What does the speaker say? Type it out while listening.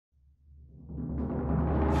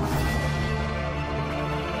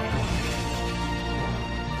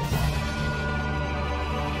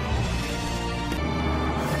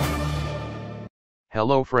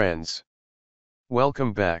Hello friends.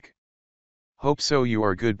 Welcome back. Hope so you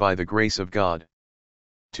are good by the grace of God.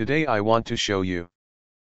 Today I want to show you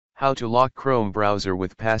how to lock Chrome browser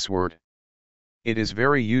with password. It is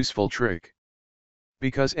very useful trick.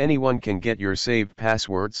 Because anyone can get your saved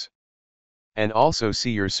passwords and also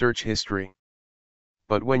see your search history.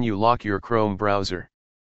 But when you lock your Chrome browser,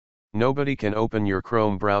 nobody can open your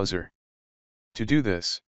Chrome browser. To do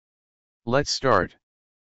this, let's start.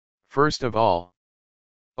 First of all,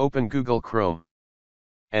 open Google Chrome.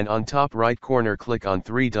 And on top right corner click on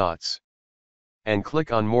three dots. And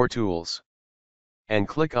click on More Tools. And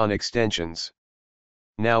click on Extensions.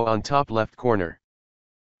 Now on top left corner,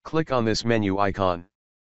 click on this menu icon.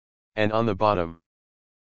 And on the bottom,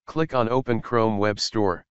 click on Open Chrome Web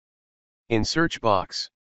Store. In search box,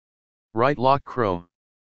 write Lock Chrome.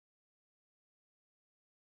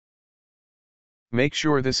 Make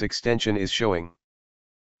sure this extension is showing.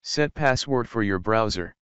 Set password for your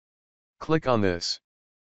browser. Click on this.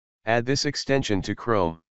 Add this extension to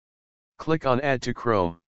Chrome. Click on Add to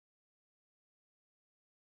Chrome.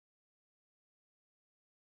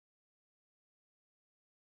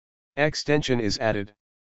 Extension is added.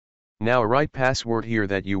 Now write password here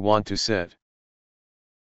that you want to set.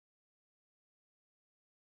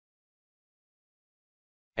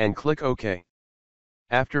 And click OK.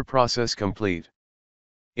 After process complete,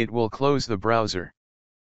 it will close the browser.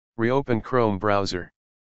 Reopen Chrome browser.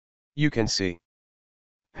 You can see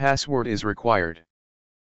password is required.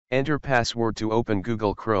 Enter password to open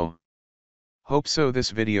Google Chrome. Hope so this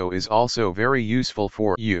video is also very useful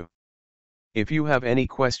for you. If you have any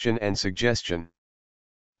question and suggestion,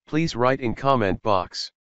 please write in comment box.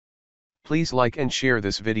 Please like and share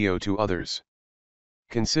this video to others.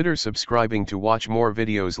 Consider subscribing to watch more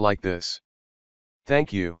videos like this.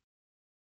 Thank you.